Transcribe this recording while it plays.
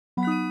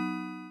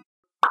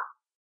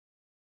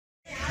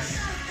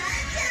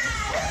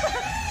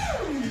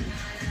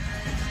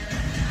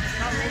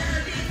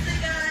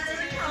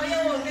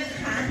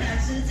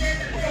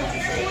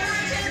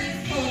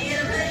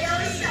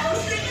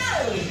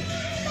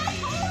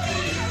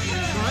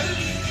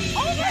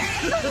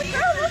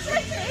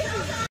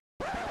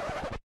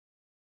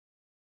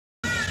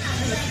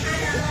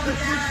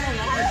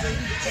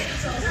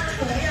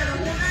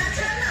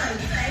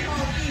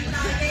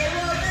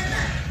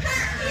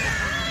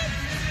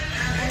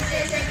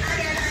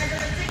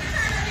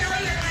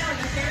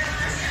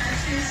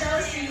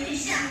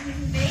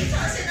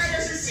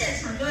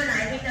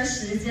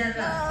时间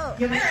了，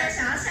有没有人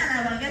想要下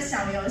来玩个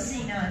小游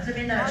戏呢？这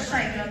边的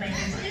帅哥美女，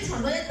先去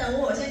场中间等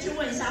我，先去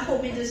问一下后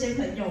面这些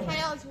朋友们。他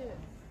要去，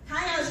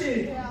他要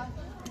去，对啊，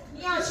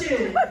你要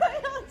去，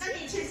那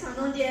你去场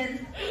中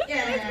间，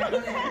耶，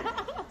对。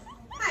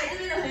嗨，这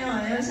边的朋友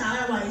们有想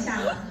要玩一下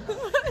吗？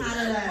他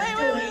对不对？就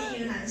唯一一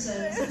个男生，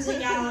是不是应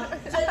该要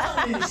尊重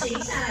女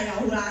性下来摇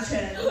呼啦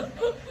圈？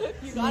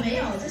你没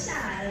有就下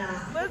来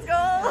啦。Let's go。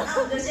那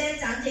我们就先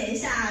讲解一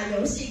下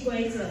游戏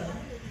规则。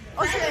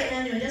 待会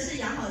呢，你们就是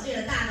摇好自己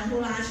的大的呼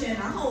啦圈，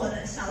然后我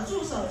的小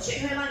助手去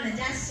会帮你们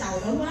加小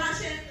的呼啦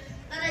圈。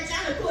那在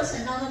加的过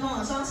程当中，帮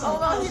我双手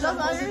抱住，或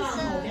是抱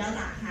头不要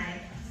打开，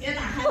因为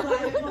打开呼啦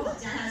圈不好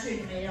加下去，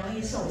你们也容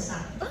易受伤。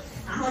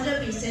然后就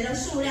比谁的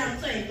数量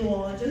最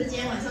多，就是今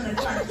天晚上的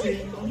冠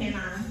军 ，OK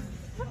吗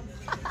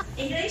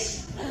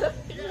 ？English?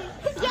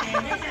 Okay,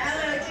 next I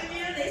will give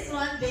you this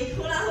one big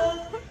hula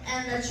hoop,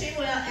 and the twin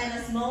will and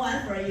a small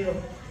one for you.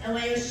 And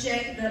when you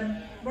shake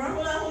the more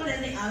hula hoop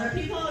than the other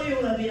people, you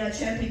will be the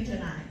champion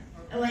tonight.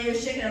 And when you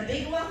shake a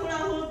big one hula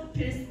hoop,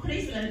 please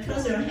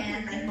close your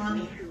hand like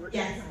mommy.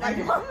 Yes, like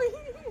mommy.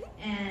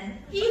 And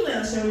he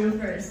will show you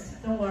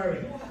first. Don't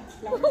worry.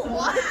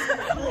 哇，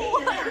可以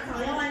这样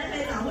找要弯就可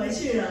以找回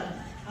去了，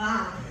好不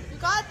好 ？You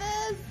got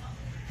this.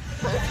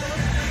 1,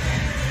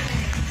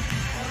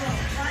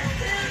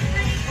 2,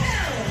 3, go.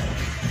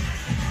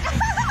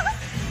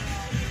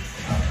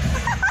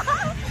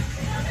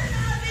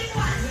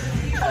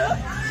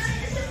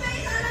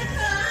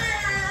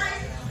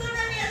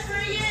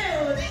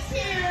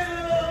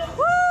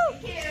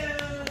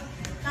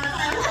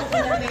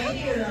 美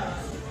女了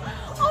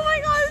 ！Oh my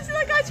god! This is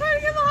the guy trying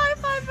to give a high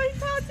five, but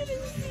he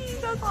didn't see.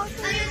 That's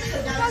awesome.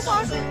 That's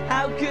awesome.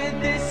 How could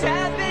this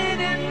happen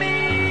to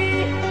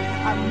me?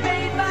 I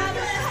made my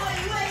最后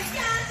一位下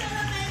场的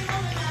美女们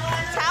来玩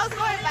了。Charles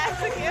going back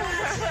to give her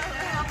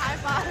a high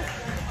five.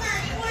 那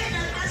因为呢，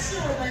他是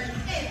我们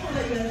内部的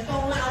员工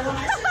啦，我还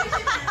是必须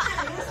把他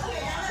礼物送给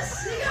他的10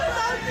个老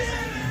师。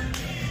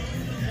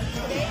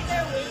Today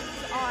their wings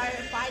are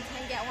buy 10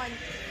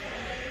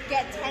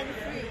 get 10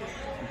 free.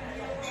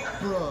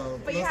 Bro,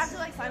 but you have to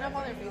like sign up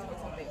on their Facebook or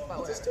something.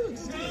 But just do it.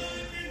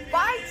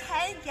 Buy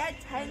 10, get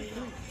 10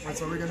 free. Wait,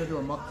 so we're gonna do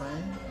a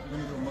mukbang? We're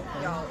gonna do a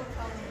mukbang? Yo,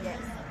 yes.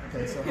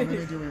 Okay, so how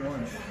many do we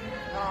want?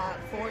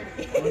 40.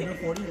 Want to do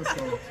 40? Let's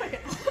go.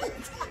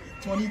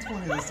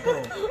 2020, let's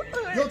go.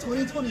 Yo,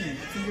 2020.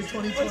 Fingers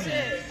 2020.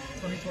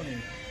 2020.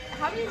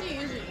 How many do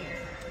you usually eat?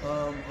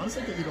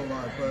 Honestly, I could eat a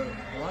lot, but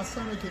last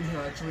time I came here,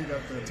 I actually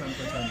got the 10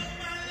 for 10.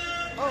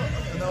 Oh, okay.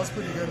 And that was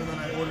pretty good, and then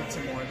I ordered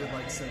some more. I did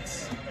like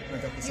 6. And I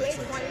got the 6.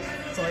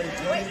 So I ate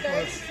 20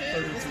 plus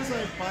 32. So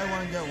like buy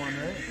one, get one,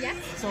 right? Yes.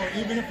 So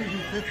even if we do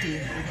 50, we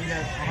can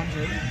get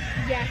 100.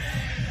 Yes,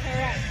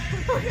 correct.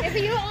 if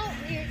you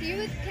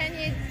can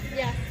eat,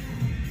 yes.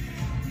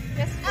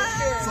 That's for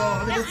sure. So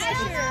I mean, That's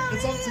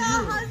it's up to you.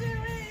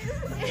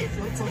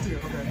 It's up to you.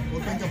 Okay,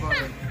 we'll think about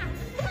it.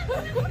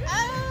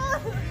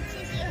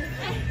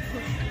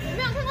 我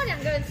没有看过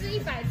2个人吃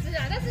100只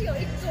啊，但是有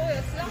一桌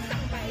有吃到上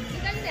百只，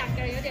但是2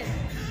个人有点，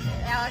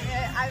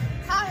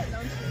他很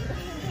能吃。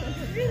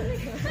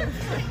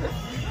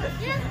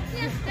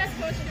Yes, that's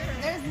for sure.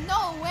 There's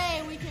no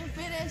way we can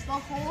finish the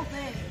whole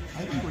thing.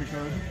 I think we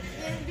could.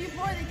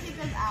 Before they kick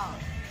us out.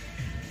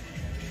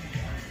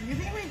 You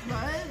think we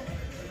could?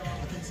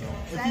 I think so.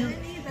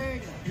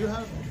 70-30.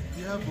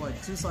 You have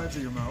like 2 sides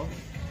of your mouth,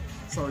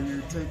 so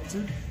you take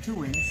two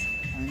wings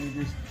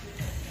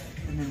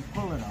and then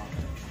pull it out.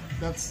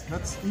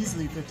 That's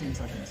easily 15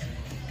 seconds.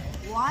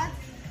 What?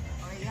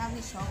 Oh, you have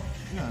me show.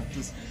 Yeah,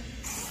 just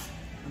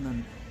and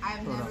then.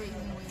 I've never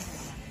eaten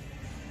wings.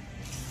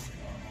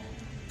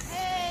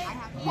 Hey!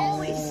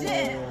 Holy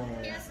shit!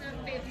 Yes,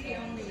 50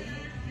 only.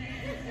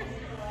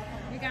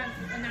 We got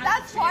another.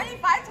 That's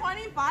 25.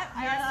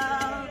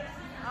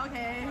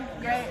 Okay,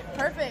 great,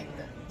 perfect.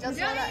 Just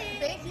so that.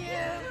 Thank you.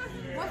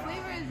 What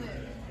flavor is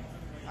it?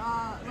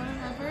 Lemon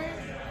pepper?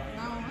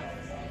 No.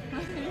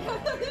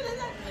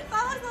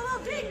 That looks a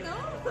little big, no?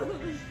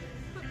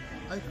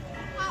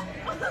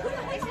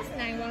 This is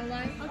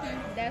 911. Okay.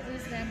 That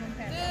is lemon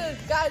pepper. Dude,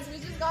 guys, we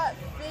just got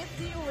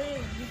 50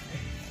 wings.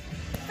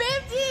 50!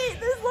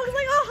 This looks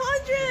like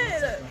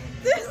 100!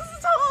 This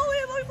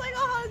totally looks like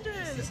 100!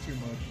 This is too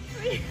much.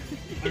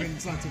 I mean,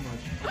 it's not too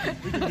much.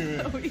 We can do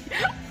it.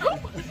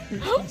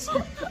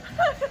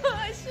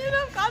 I should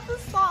have got the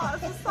sauce.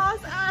 The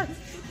sauce ass.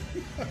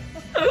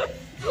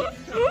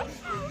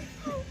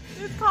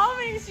 It's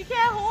coming. She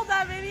can't hold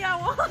that many at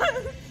once.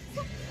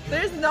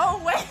 There's no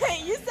way.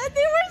 You said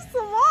they were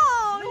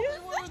small.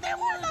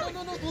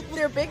 No.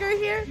 They're bigger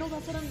here? No,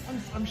 that's what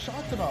I'm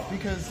shocked about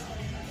because.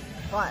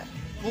 What?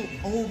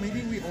 Oh,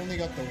 maybe we only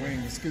got the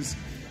wings because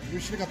we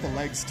should have got the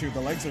legs too.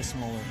 The legs are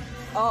smaller.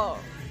 Oh.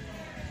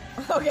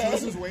 Okay. So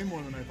this is way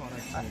more than I thought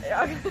actually.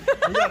 Okay.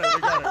 We got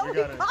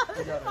it.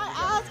 My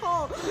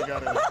asshole. We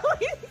got it.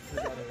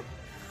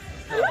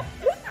 I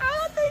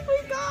don't think we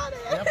got it.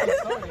 We have to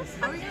start.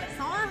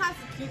 Someone has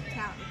to keep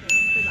count,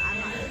 because I'm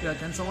not. Yeah,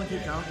 can someone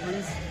keep count,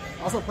 please?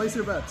 Also, place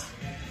your bets.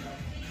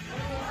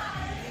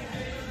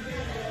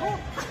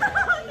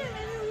 Okay,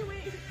 maybe we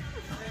wait.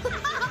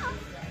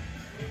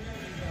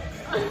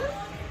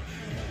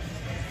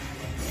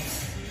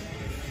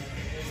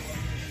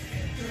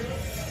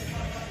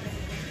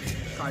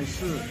 开始。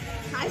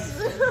开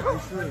始，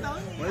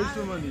为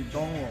什么你懂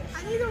我？ I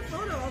need a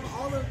photo of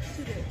all the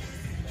tickets.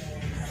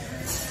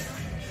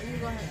 You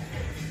go ahead.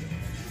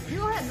 You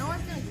go ahead. No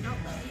one's gonna count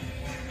them.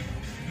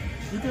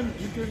 You can.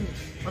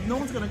 If no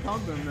one's gonna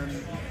count them, then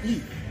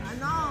eat. I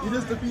know. You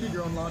just defeated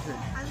your own logic.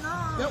 I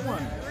know. Get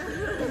one.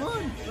 Come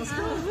on, let's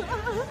go. Is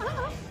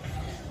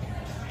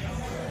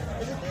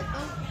it good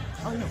though?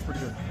 I think that's pretty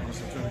good.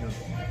 Honestly, it's really good.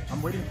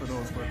 I'm waiting for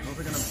those, but those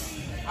are gonna.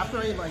 After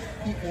I like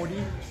eat 40,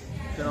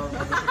 then I'll.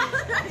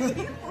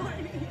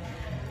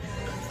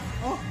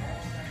 Oh.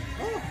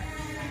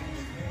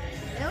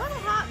 It looks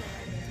hot, man.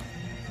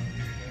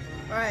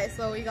 Alright,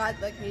 so we got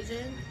the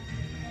Cajun,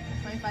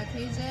 25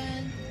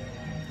 Cajun,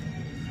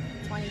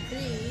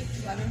 23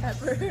 lemon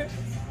pepper,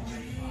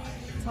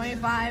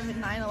 25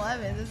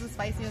 9/11. This is the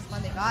spiciest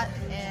one they got,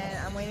 and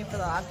I'm waiting for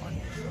the last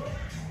one.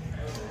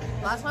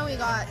 Last one we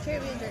got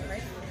Caribbean jerk,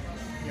 right?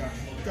 Yeah,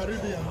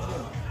 Caribbean.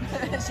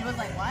 She was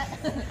like, what?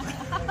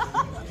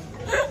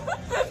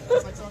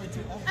 It's like something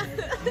too often.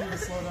 You need to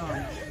slow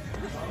down.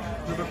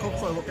 The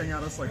cooks are looking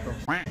at us like the.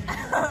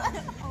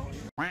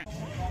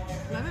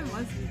 Lemon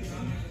must be good.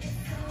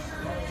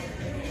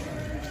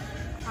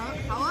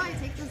 How will I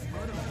take this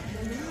photo? It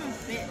doesn't even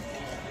fit.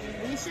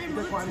 We should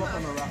move to climb up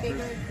on the a rafters.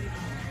 bigger table.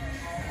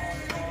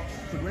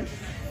 Should we?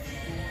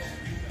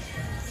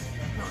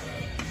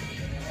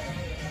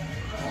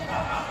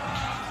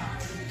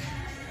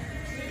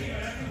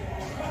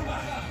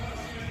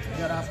 You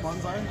gotta ask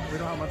Bawnsai. We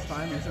don't have much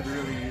time. You should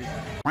really eat.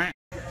 Okay.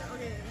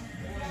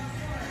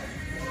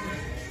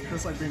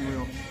 Just like being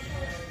real.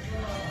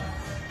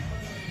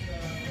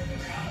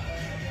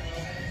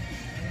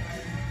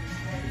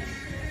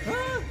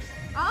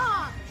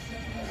 Ah!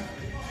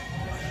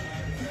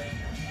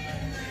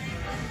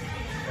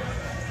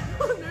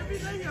 Nervy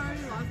said he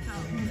already lost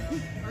count.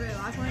 Okay,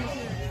 last one is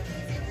here.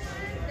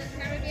 The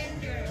Caribbean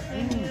jerk.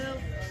 Thank you.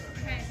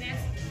 Okay,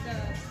 that's the.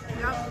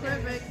 Yep,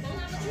 perfect.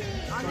 Both of the tea.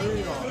 Oh, thank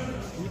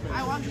you. I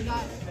want to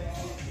that.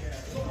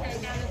 Okay,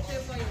 now the two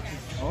for you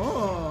guys.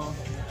 Oh.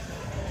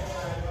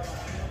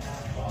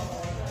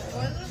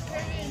 What is this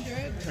Caribbean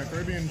jerk? Yeah,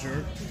 Caribbean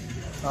jerk.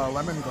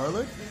 Lemon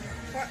garlic?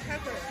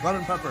 Pepper.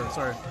 Lemon pepper,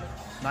 sorry.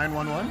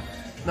 911?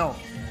 No.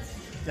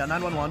 Yeah,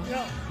 911.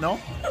 No. No?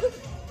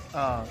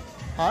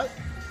 Hot?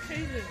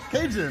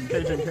 Cajun.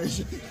 Cajun.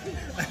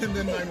 And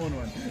then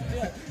 911.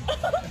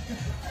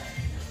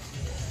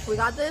 We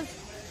got this?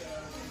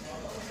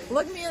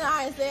 Look me in the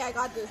eye and say, I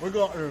got this. We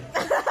got her.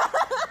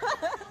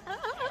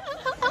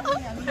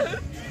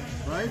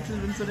 Right? She's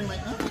been sitting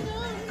like, oh my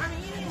god. I'm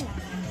eating.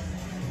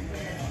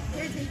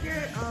 Here, take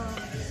your,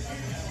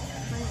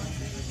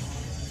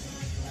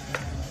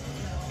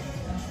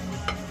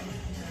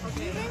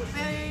 Do you think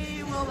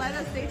they will let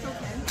us stay till 10?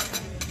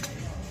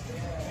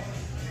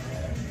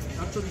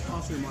 That shouldn't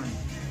cost your money.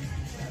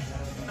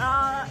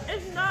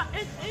 It's not,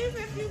 it's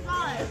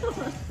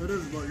 $8.55. It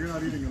is, but you're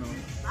not eating enough.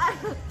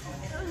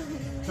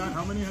 Chan,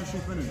 how many has she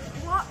finished?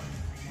 What?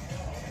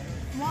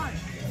 One.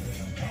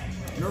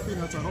 Your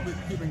peanuts, I hope you're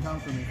keeping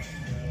count for me.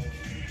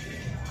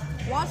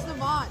 Watch the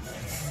VOD.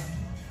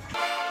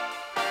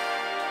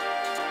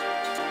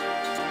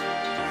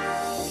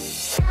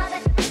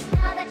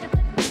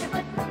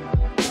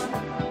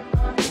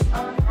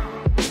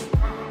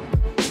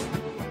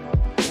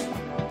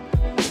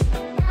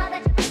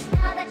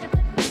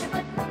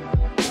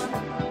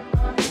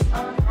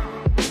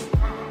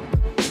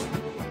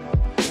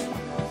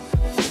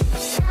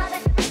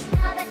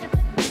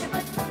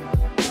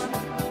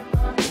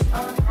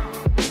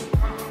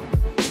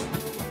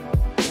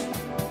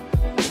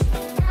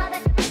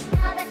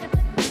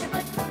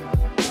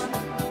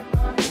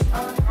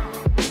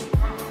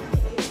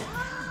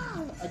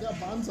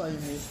 Bawnsai in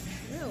me.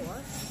 Ew,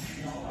 what?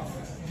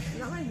 Is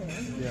that my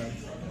hand? Yeah,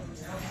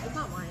 It's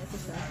not mine, it's a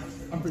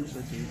chef. I'm pretty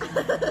sure too.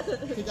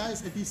 Okay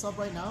guys, if you sub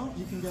right now,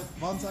 you can get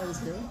Bawnsai's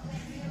hair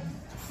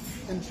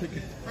and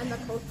chicken. And the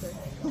coaster.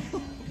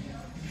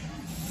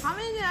 How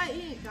many did I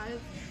eat, guys?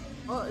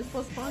 Oh, it's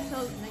postponed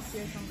till next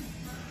year somewhere.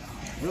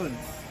 Really?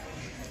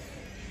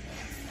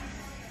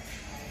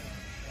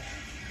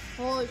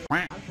 Holy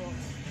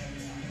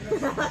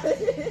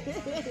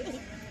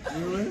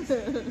Really?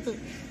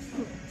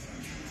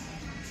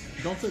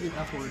 Don't say the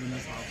F word in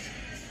this house.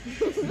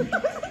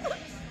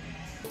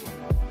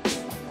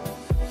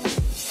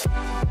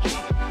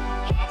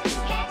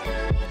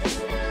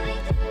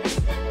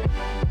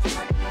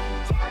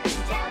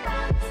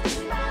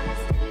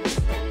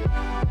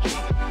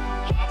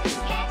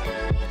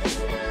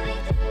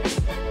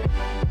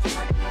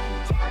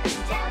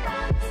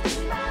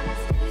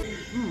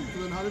 So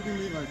then how did we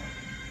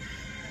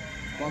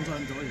Bawnsai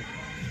and Joy.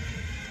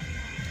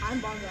 I'm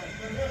Bawnsai.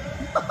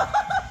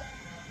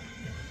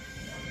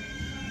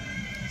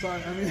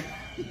 Sorry, I mean,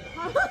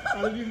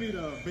 how did you meet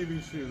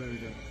Baby Shoe? There we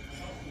go.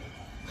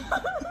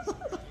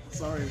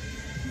 Sorry.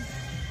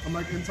 I'm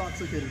like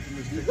intoxicated from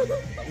this chicken.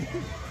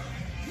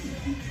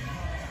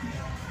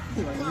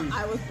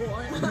 I was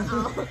born.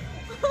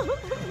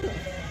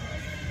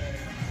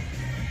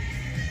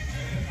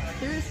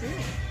 Seriously.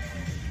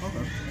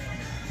 Okay.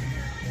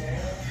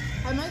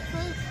 I met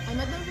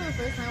them for the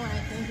first time when I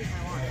came to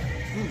Taiwan.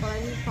 But I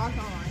just talked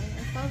online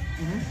and stuff.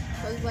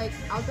 Because like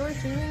outdoor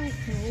streaming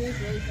community is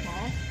really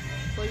small.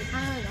 So you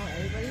kind of know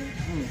everybody.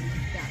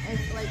 Yeah, and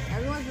like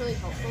everyone's really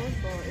helpful.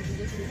 So if you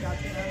just reach out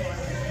to them or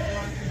like they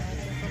want to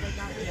connect and stuff like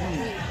that, it's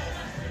great.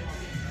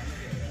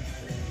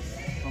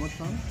 How much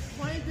time?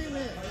 23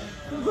 minutes.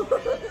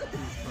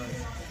 Jesus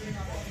Christ.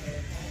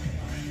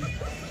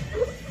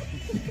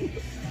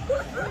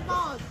 会帮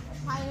我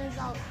拍照，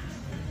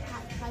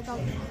拍照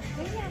片吗？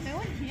可以啊，没问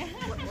题啊。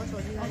我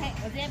手机在。OK，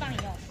我直接帮你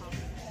用。好。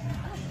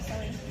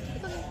Sorry。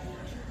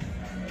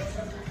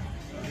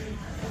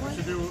We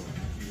should do.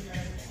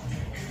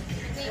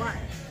 Why?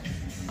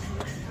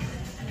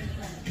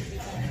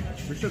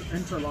 We should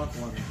interlock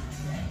one.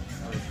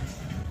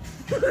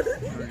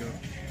 There we go.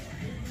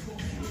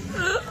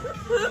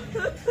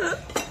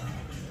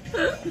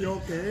 You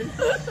okay?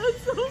 That's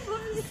so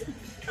funny.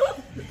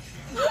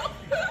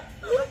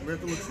 We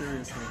have to look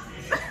serious now.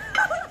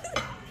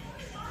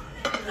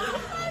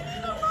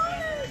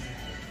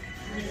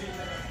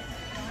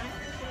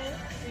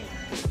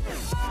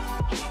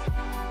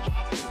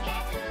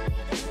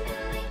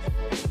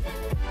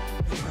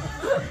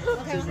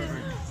 OK，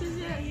 谢谢。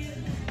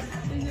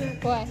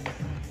对。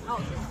好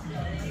吃。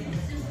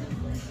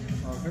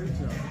可以这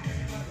样。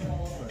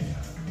对。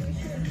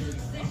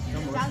要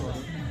么说的。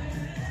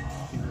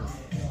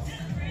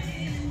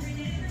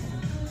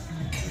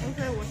OK，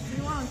 我希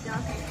望加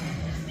水。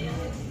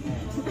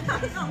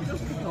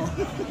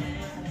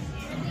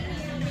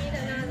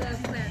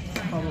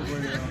Probably,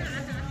 yeah.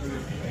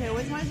 Okay,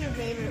 which one's your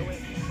favorite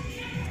wing?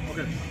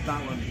 Okay,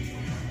 that one.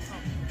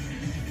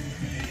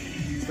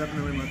 It's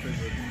definitely my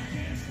favorite.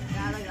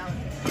 Yeah, I like that one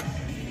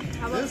too.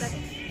 How about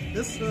second?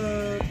 This,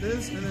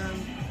 and then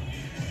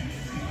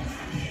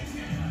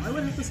I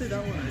would have to say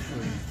that one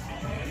actually.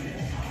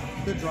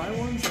 The dry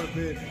ones are a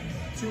bit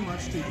too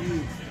much to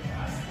eat.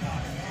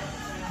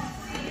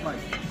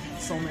 Like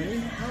so many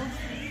of.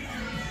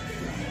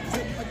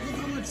 Like look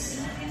how much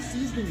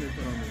seasoning they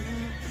put on it.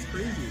 It's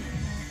crazy.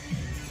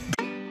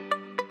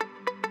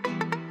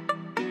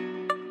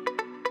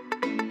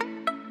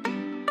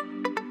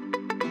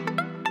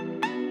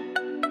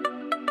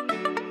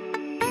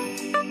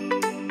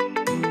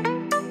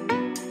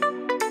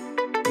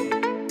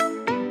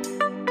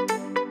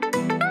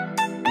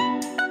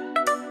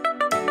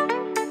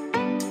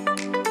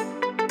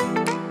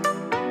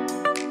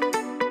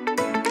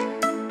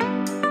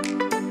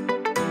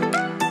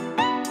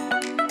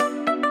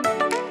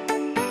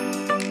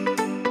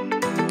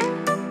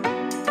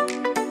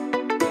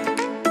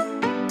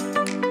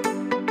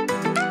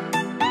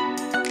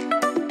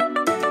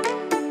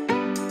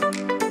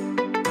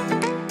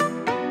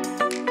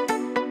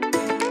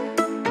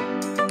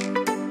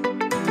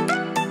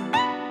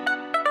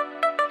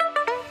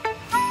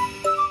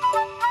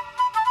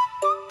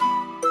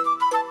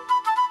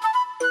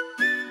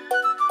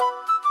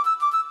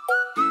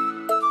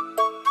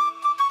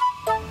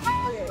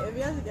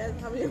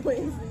 How many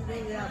wings do you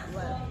think we have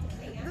left?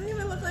 It doesn't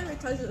even look like we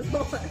touched this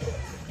one.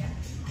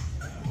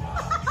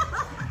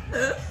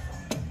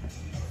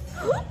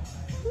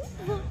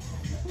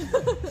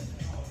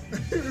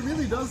 It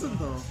really doesn't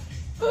though.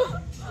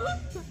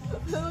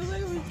 It looks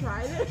like we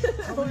tried it.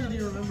 How many do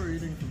you remember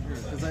eating from here?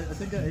 Because I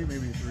think I ate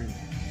maybe 3.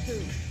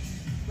 2.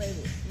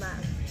 Maybe.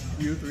 Max.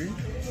 You 3? 2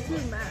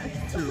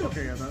 max. 2,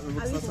 okay, yeah, that's what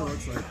it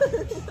looks like.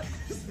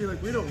 Just be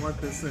like, we don't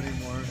want this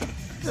anymore.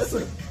 Just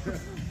like,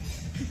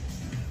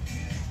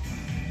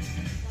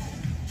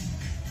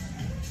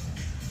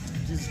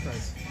 Jesus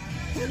Christ.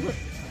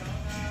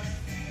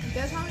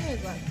 Guess how many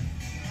is left?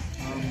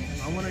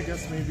 I want to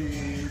guess maybe...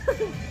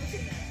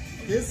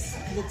 This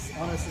looks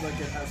honestly like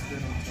it has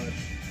been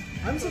untouched.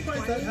 I'm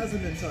surprised that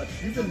hasn't been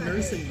touched. You've been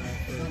nursing that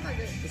for... It's not that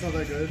good. It's not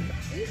that good?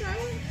 Did you try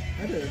it?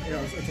 I did.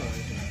 Yeah, it's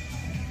alright.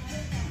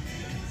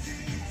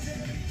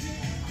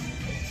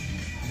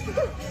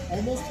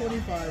 Almost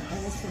 25,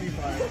 almost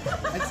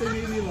 25. I'd say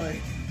maybe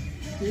like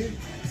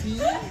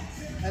 15,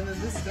 and then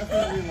this is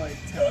definitely like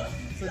 10.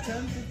 So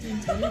 10,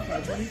 15,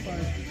 25,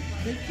 25,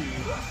 50.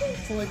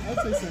 So like I'd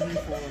say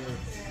 74.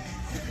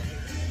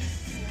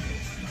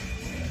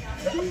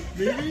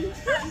 Maybe?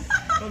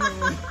 Oh no,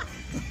 wait.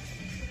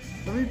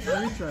 Let me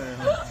try it.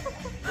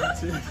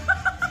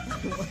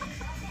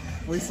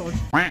 Waste so much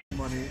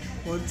money.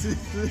 1, 2,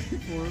 3,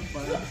 4,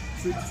 5,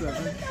 6,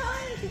 7.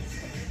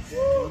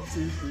 1,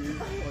 2, 3,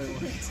 wait,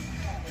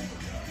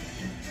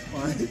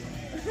 5,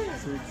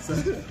 6,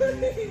 7,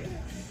 8,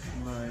 9,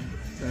 9,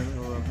 10,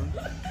 11,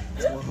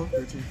 12,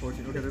 13,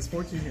 14. Okay, there's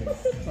 14 here.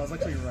 So I was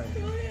actually right.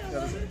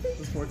 Yeah,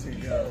 there's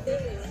 14. Yeah.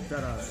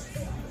 Deadass.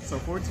 So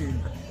 14.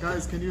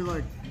 Guys, can you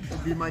like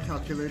be my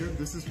calculator?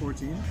 This is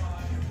 14.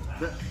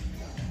 This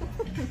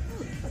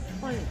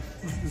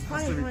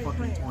has to be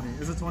fucking 20.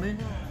 Is it 20? Yeah,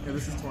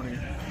 this is 20. 18.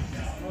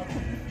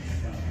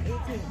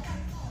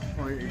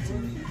 Oh,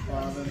 18.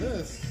 Then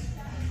this.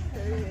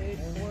 38,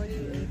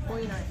 48,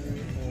 49. 3,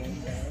 4,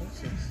 5,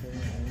 6, 7,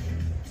 8.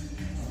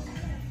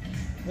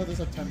 No, there's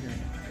like 10 here.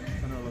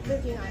 10 or 11.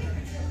 59.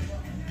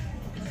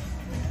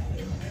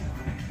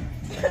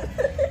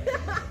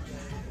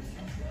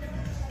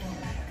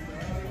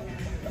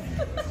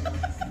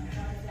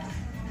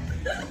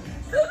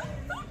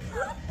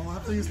 I'll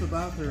have to use the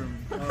bathroom.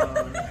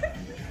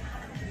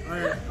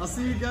 Alright, I'll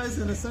see you guys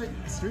in a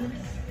stream.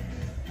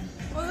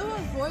 Oh, this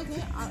was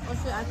 14? Oh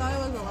shit, I thought it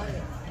was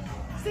 11.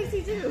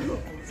 62.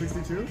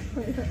 62?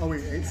 Oh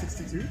wait,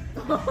 862?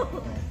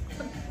 Oh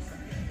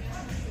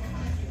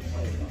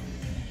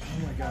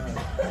my god.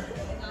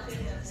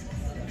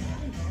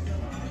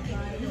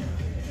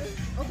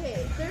 Okay,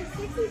 there's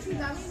 62,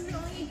 that means you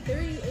only ate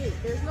 38.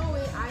 There's no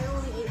way I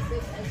only ate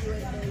 6 and you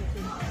ate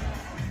 32.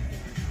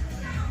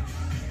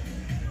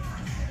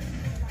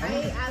 I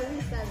ate at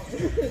least 7. I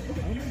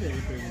only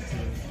ate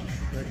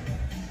 32. Like,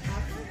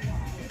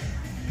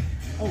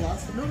 oh,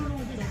 last time? No, I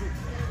did.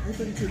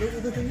 32.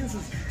 The thing is,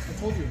 I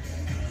told you,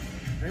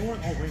 they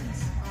weren't all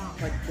wings.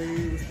 Like,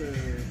 they was the,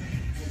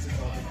 what's it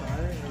called, the thigh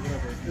or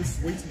whatever.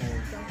 It's way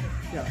smaller.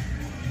 Yeah,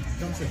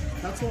 drumstick.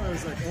 That's why I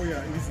was like, oh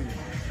yeah, easy.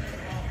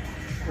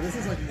 But this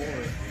is like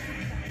more.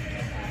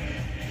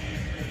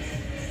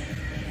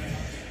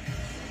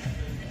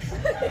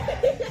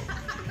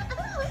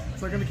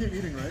 So I'm gonna keep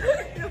eating, right?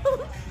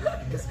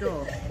 Let's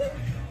go.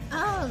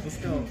 Let's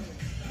go.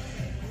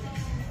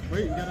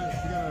 Wait, you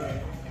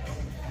gotta.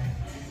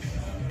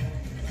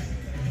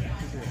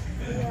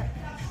 Yeah.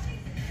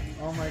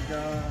 Oh my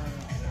god.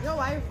 You know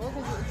why you're full?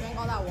 Because you drank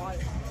all that water.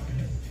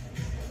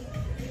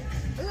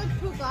 It's like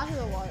 2 glasses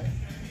of water.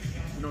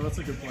 No, that's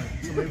a good point.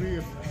 So maybe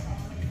if.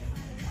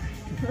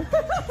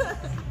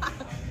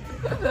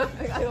 I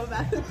gotta go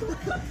back.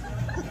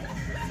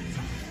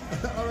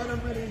 Alright,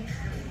 I'm ready.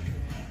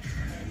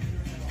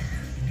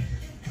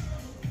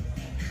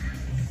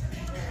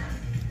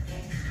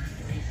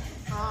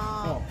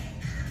 Oh.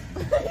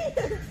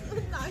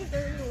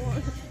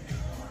 9:31.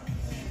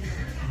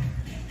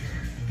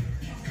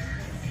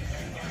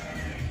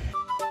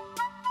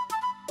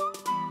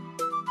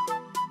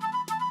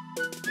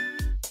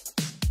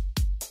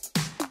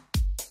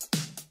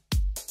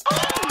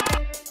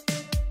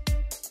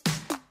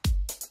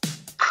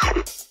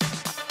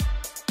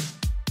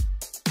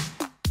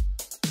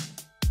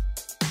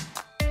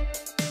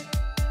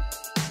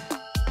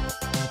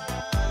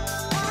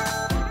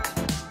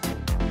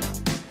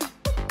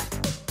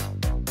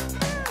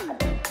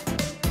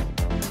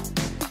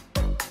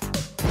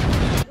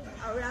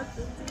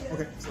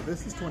 Okay, so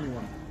this is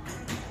 21.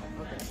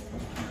 Okay.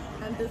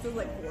 And this is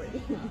like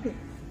 40.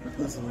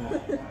 That's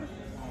weird.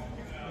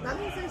 That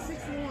means there's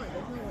 61.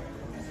 There's no way.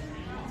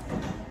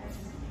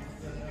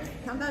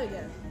 Count that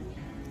again.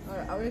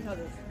 Alright, I'll already count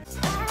this.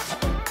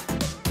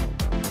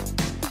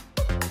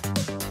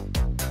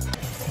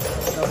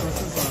 So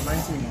this is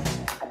 19.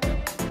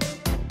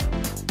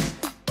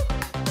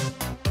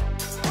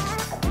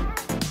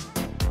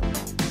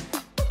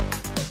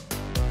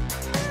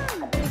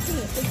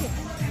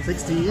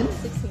 16?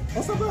 16.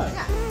 That's not bad.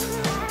 Yeah.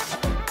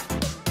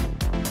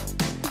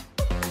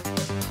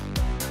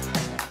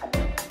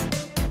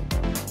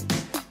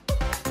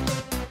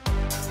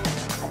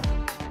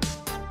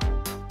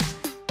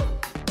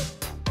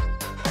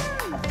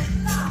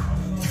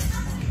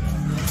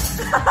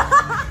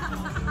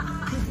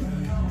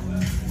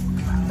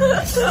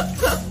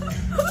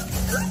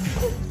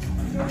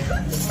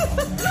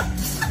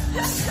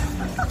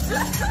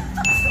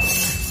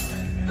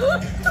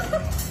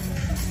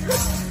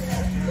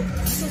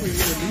 So we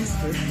need at least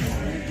 50.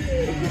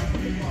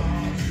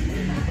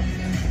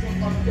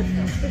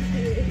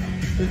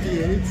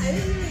 58?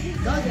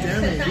 God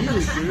damn it, eat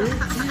it, dude.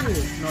 Eat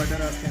it. No,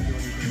 that ass can't do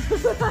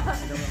anything. I'm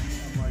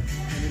like,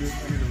 I need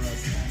to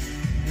rest.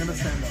 I'm gonna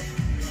stand up.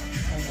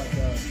 Oh my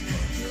god.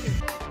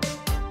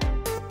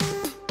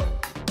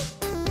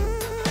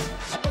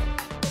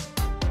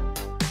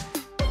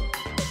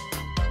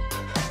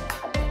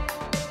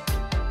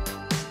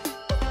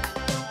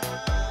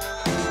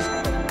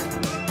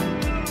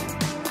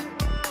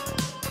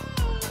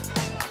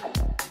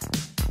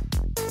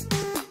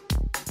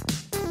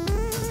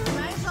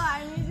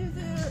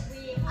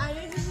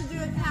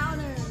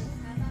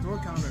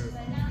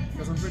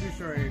 Because I'm pretty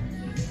sure I ate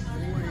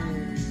way more.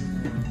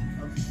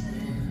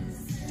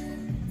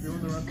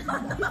 Doing the rest.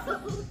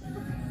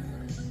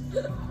 I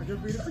can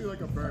feed it to you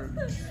like a bird.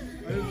 I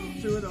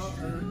just chew it up.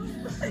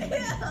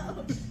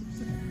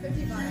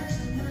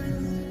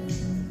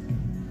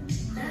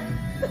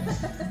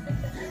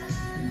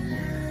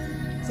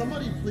 55.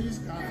 Somebody please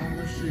count how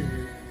much shit.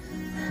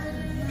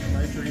 Am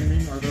I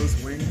dreaming? Are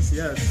those wings?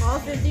 Yes. All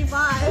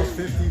 55. All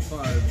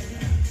 55.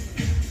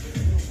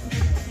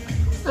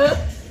 I'm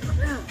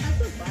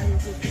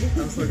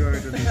still going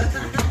to do this too.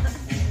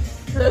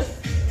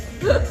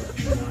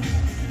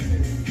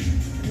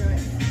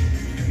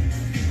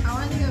 I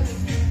want to go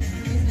picture.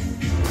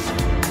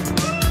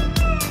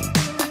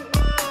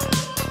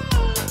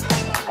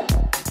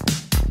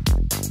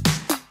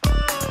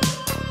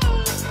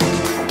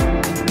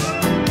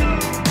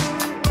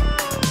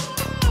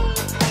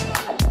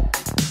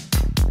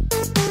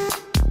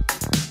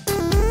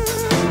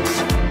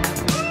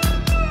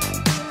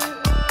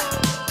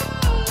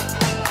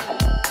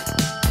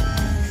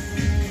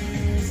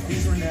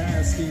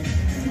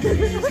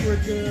 These were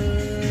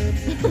good.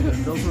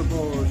 And those were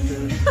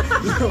bullshit.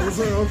 Those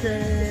were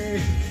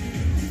okay.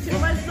 Too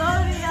much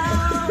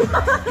sodium.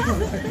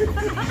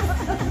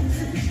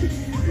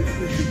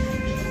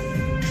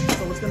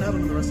 So what's gonna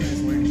happen to the rest of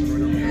these wings?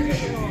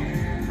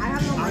 I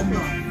have no I'm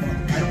microwave. not.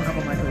 I don't have a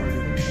microwave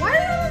either. Why do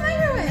you have a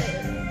microwave?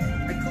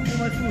 I cook all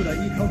my food. I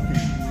eat healthy.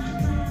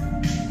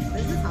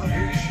 This is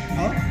healthy.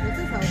 Huh? This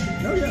is healthy.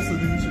 No, yeah, so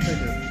then you should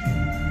take it.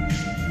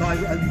 No, I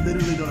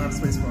literally don't have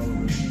space for all of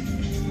it.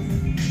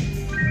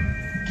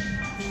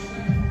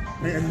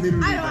 I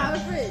literally I don't have a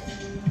fridge.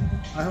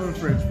 I have a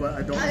fridge, but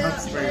I don't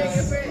have Put it in space.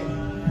 your fridge.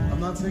 I'm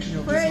not taking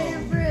up Put this it in your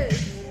home. fridge.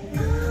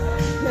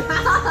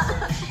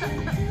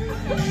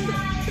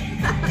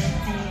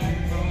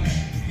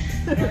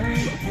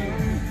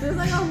 There's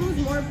like a who's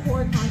more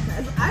poor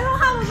contest. I don't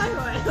have a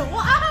microwave. Well,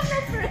 I have no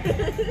fridge.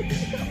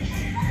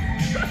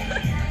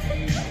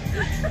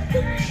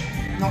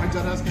 No, I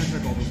dead ass can't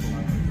take all this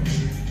one.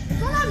 It's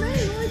not that many,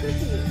 it's only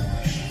 50.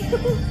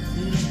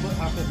 You just put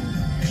half of it.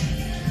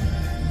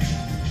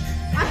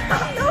 I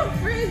have no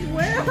fridge.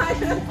 Where am I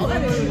gonna Oh, put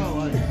that's really it? not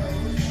like.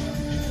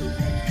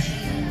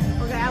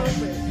 Okay, I have a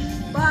fridge.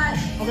 But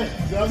Okay,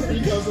 just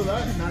because of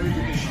that, now you're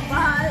taking half.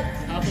 But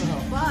Half and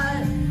half.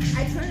 I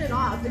turn it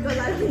off because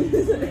I don't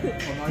use it.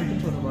 Oh, now you can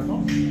turn it back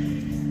on.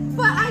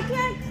 But I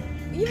can't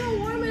even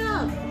warm it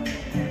up.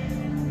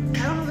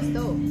 I don't have a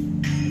stove.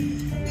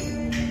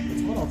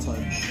 It's hot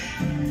outside.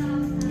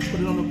 Put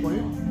it on the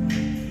plate.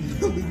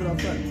 Leave it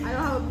outside. I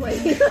don't have a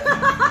plate.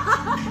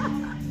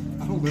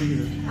 I don't live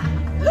here.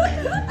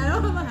 I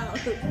don't have a house.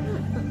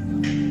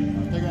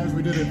 Hey guys,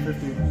 we did it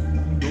 50.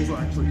 Those are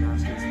actually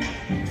nasty as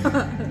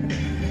fuck.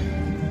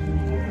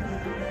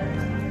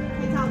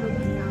 It's how those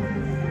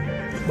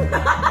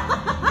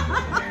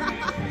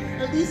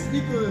At least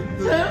eat the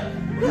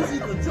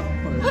top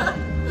part.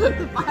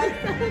 The 5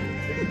 cents.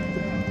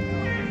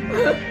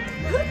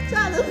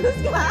 Chad, this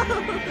is count.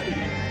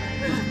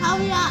 Help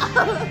me out.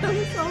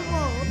 I'm so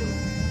full.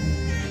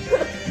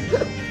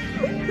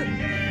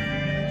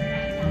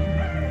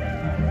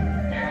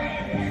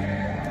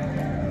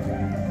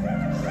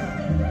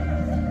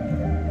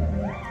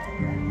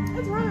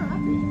 It's rather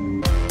happy.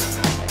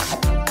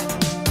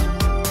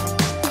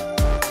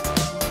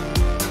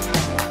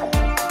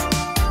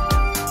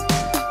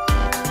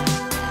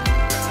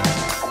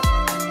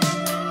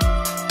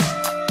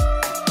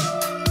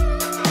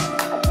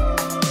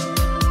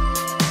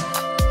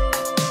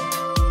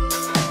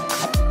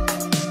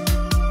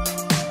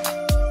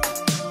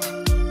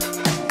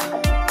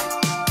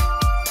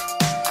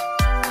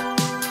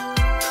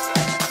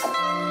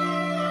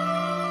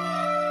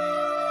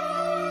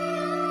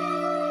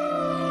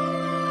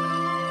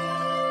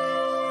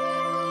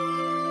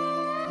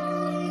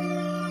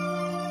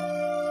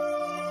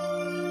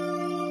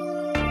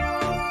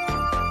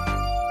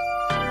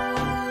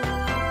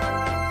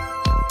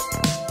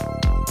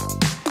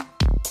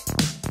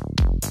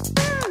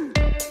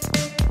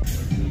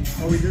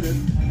 Oh, we did it.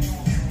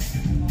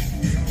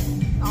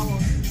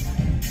 Almost.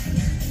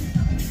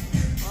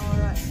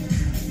 Alright.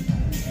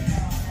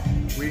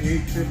 We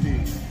ate 50.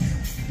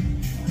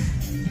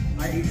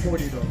 I ate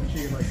 40 though. She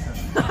ate like 10.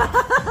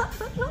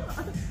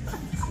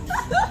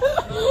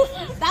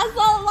 That's a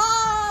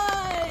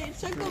lie!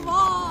 Check the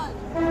VOD!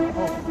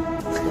 Oh,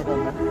 let's go down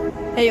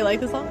there. Hey, you like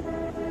this song?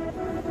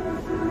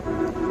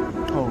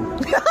 Oh.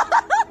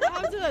 I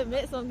have to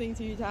admit something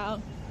to you,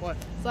 Chow. What?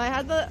 So I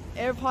had the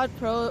AirPod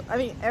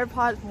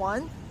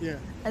 1, Yeah.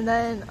 and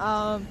then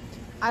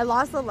I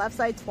lost the left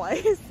side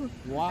twice.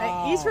 Wow.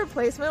 Like, each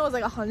replacement was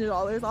like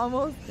 $100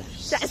 almost.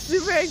 That's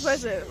super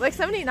expensive. Like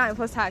 $79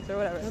 plus tax or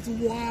whatever. That's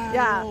wild.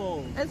 Yeah.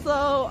 And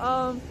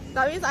so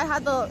that means I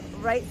had the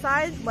right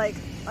side like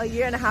a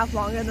year and a half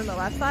longer than the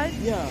left side.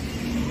 Yeah.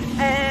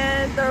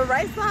 And the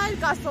right side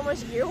got so much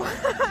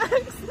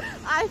earwax.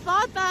 I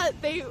thought that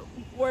they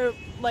were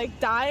like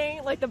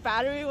dying, like the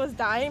battery was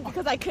dying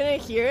because I couldn't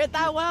hear it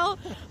that well.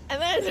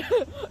 And then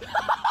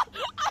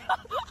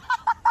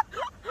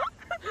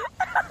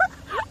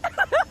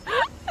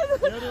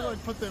You know, they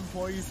like put the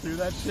employees through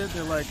that shit.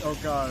 They're like, oh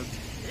god.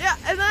 yeah,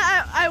 and then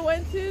I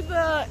went to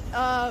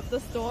the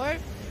store,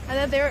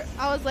 and then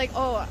I was like,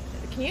 oh,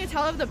 can you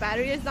tell if the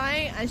battery is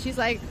dying? And she's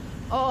like,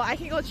 oh, I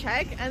can go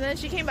check. And then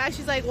she came back,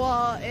 she's like,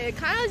 well, it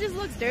kind of just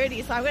looks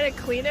dirty, so I'm gonna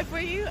clean it for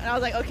you. And I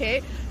was like,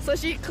 okay. So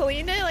she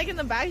cleaned it like in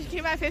the back. She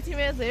came back 15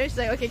 minutes later. She's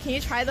like, okay, can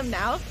you try them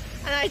now?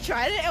 And I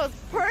tried it. It was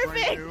perfect.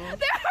 They Brand new? were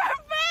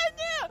brand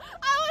new.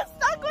 I was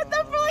stuck with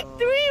them for like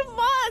 3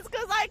 months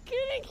because I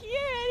couldn't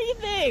hear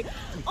anything.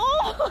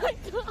 Oh my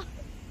god.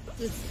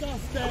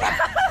 Disgusting.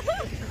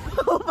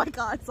 Oh my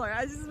god, sorry.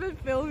 I just been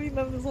filming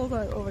them this whole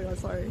time. Oh my god,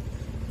 sorry.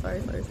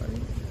 Sorry.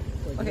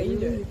 Okay, you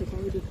do it. You could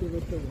probably just give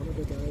it to one of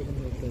the guys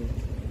in the thing.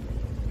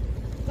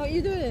 No,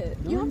 you do it.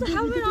 No, you have the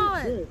helmet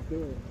on. Do it.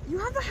 You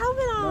have the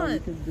helmet on. No, you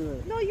can do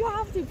it. No, you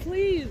have to,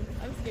 please.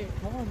 I'm scared.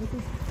 Come on, this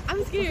is.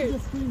 I'm scared.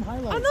 This is Scream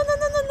highlight. Oh, no.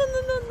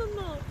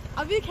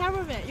 I'll be a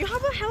cameraman. You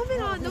have a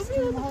helmet on. Don't be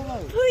Scream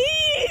highlight.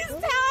 Please,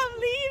 Tal, I'm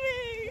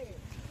leaving.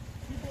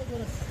 People are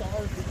gonna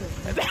starve because.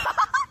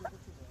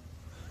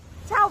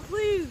 Tal,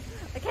 please.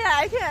 I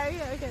can't.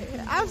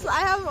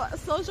 I have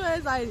social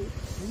anxiety.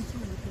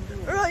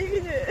 Bro, you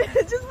can do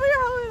it. Just put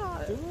your helmet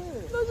on. Do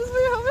it. No, just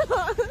put your helmet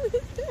on.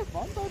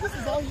 Bawnsai, this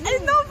is all you.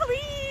 No,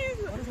 please.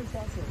 What does it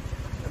chat say?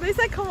 They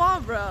said, come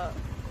on, bro.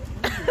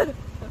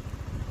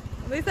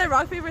 They said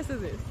rock, paper,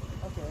 scissors.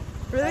 Okay.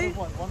 Really? Out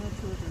of one or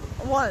two or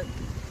three? One.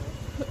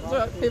 Okay.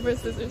 Rock, paper,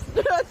 scissors.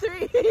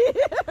 Three.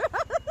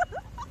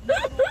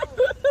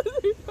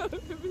 Rock,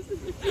 paper,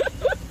 scissors.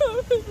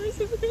 Rock, paper,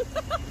 scissors.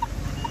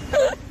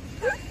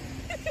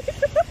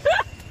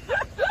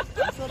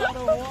 You said out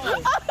of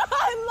one. I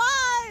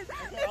lied.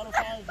 Okay, out of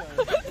five then.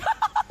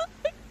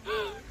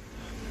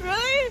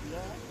 Really?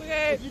 Yeah.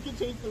 Okay. If you can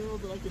change the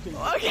rules, then I can change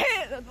the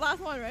Okay, that's the last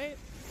one, right?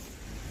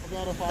 Okay,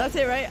 out of five. That's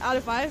it, right? Out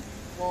of 5?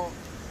 Well.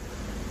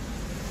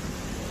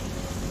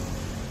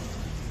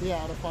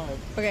 Yeah, out of 5.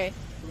 Okay.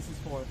 This is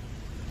 4.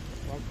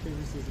 Rock,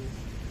 paper, scissors.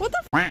 What the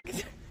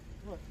f***?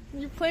 What?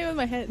 You're playing with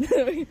my head.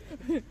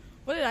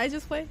 What did I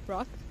just play?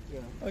 Rock?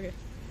 Yeah. Okay.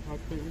 Rock,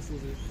 paper,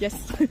 scissors.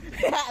 Yes.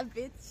 Yeah,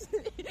 bitch.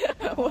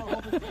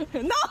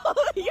 No,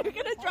 you're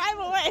gonna drive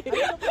away.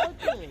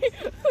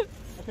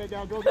 Okay,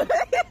 now go.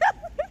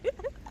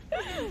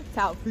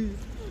 Tal, please.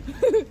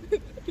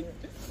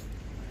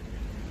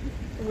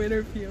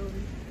 Winner POV.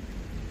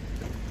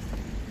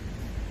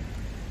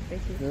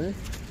 Thank you. Really?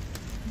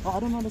 Oh, I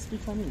don't know how to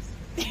speak Chinese.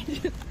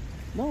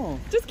 No.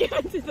 Just give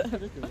it to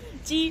them.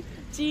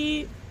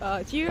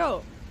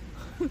 Jiro.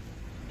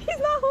 He's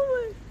not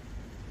homeless.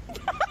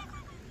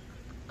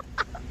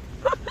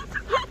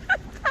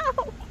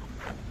 Ow.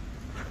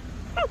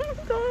 I'm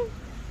done.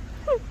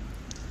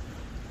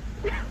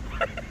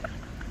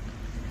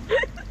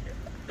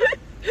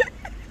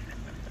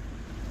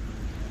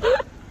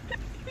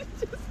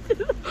 Just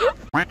did a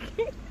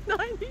fucking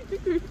 90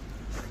 degrees.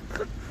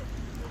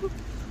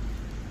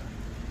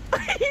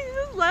 He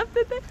just left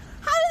it there.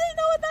 How do they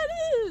know what that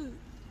is?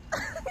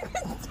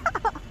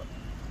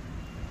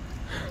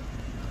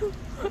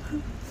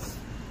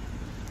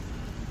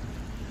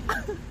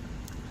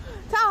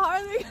 How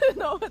are they gonna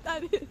know what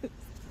that is?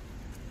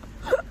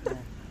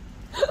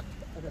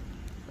 Okay.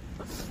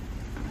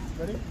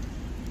 Ready?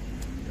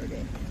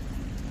 Okay.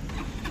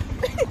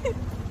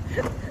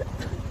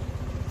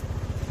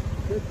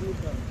 Good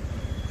movement.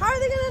 How are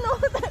they gonna know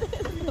what that is?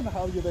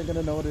 How are they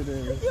gonna know what it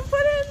is? You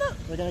put it in the.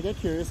 They're gonna get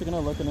curious, they're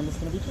gonna look, and then it's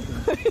gonna be chicken.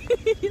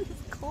 It's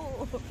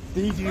cold.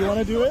 Do you want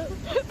to do it?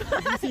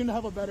 You seem to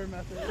have a better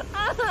method.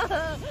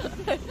 I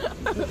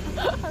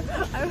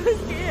was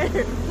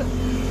scared.